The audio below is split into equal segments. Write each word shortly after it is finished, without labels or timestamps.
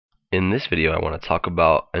In this video, I want to talk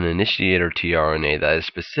about an initiator tRNA that is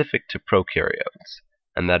specific to prokaryotes,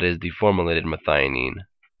 and that is the formulated methionine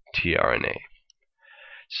tRNA.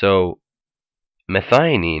 So,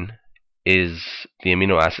 methionine is the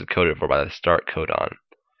amino acid coded for by the start codon.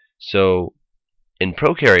 So, in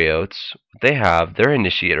prokaryotes, they have their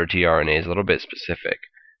initiator tRNA is a little bit specific.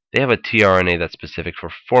 They have a tRNA that's specific for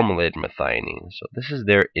formulated methionine. So, this is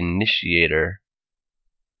their initiator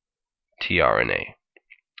tRNA.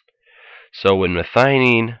 So when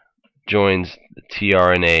methionine joins the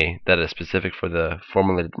tRNA that is specific for the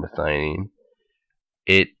formulated methionine,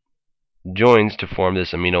 it joins to form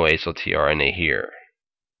this amino acyl tRNA here.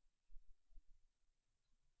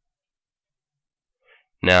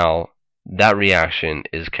 Now, that reaction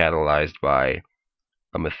is catalyzed by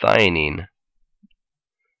a methionine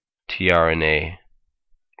tRNA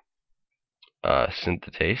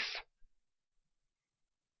synthetase.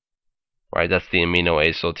 Right, that's the amino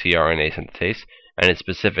acyl tRNA synthetase, and it's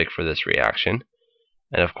specific for this reaction.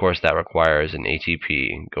 And of course, that requires an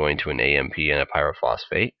ATP going to an AMP and a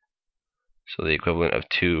pyrophosphate, so the equivalent of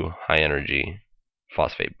two high-energy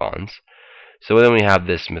phosphate bonds. So then we have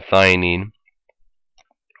this methionine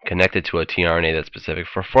connected to a tRNA that's specific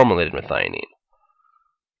for formulated methionine.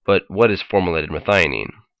 But what is formulated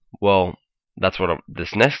methionine? Well, that's what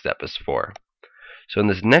this next step is for. So in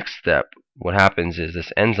this next step, what happens is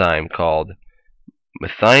this enzyme called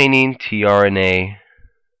methionine tRNA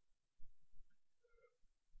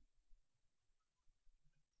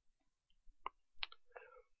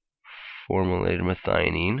formulated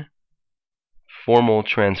methionine formal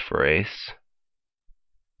transferase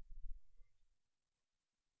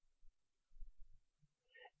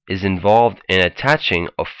is involved in attaching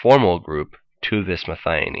a formal group to this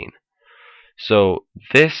methionine. So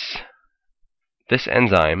this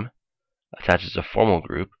enzyme attaches a formal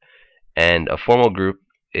group, and a formal group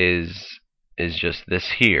is just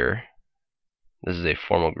this here. This is a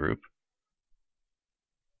formal group.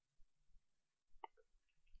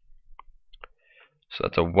 So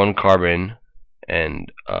that's a 1 carbon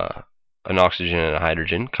and an oxygen and a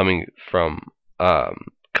hydrogen coming from a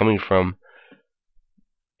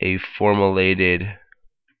formulated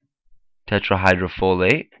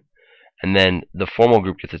tetrahydrofolate. And then the formal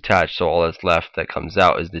group gets attached, so all that's left that comes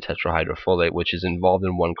out is the tetrahydrofolate, which is involved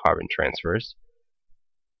in 1 carbon transfers.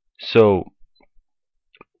 So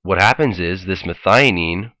what happens is this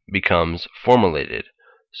methionine becomes formulated.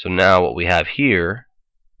 So now what we have here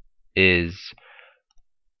is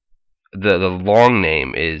the long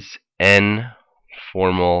name is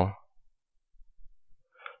N-formal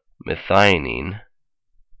methionine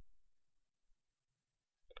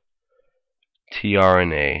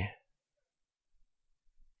tRNA-fmet.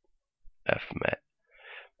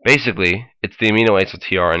 Basically, it's the amino acyl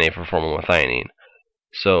tRNA for formal methionine.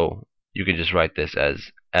 So you can just write this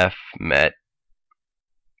as fmet-tRNA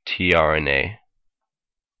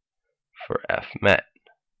for fmet.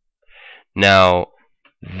 Now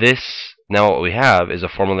what we have is a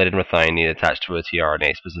formulated methionine attached to a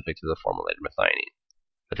tRNA specific to the formulated methionine.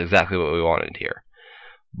 That's exactly what we wanted here.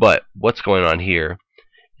 But what's going on here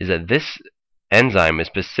is that this enzyme is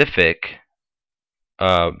specific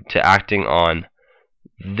to acting on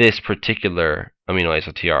this particular amino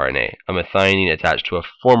acyl tRNA, a methionine attached to a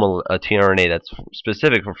tRNA that's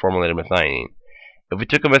specific for formulated methionine. If we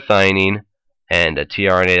took a methionine and a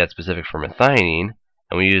tRNA that's specific for methionine,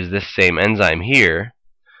 and we use this same enzyme here,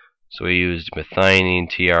 so we used methionine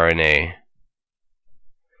tRNA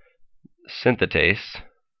synthetase,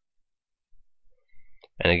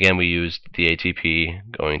 and again we used the ATP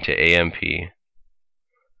going to AMP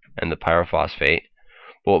and the pyrophosphate.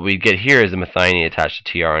 But what we get here is the methionine attached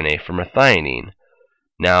to tRNA for methionine.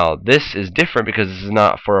 Now this is different because this is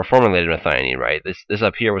not for a formulated methionine, right? This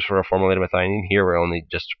up here was for a formulated methionine. Here we're only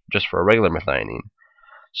just for a regular methionine.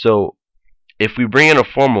 So if we bring in a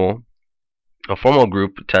formal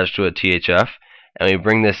group attached to a THF, and we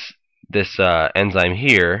bring this enzyme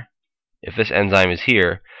here, if this enzyme is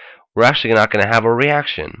here, we're actually not going to have a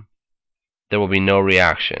reaction. There will be no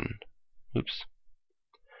reaction. Oops.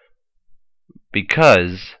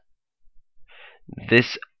 Because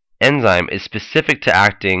this enzyme is specific to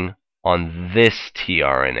acting on this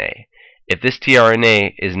tRNA. If this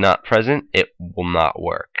tRNA is not present, it will not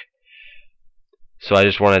work. So I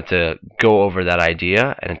just wanted to go over that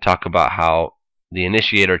idea and talk about how the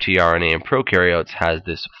initiator tRNA in prokaryotes has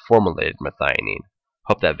this formulated methionine.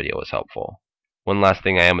 Hope that video was helpful. One last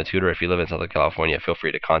thing, I am a tutor. If you live in Southern California, feel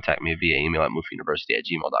free to contact me via email at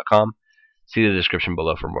moofuniversity@gmail.com. See the description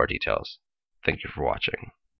below for more details. Thank you for watching.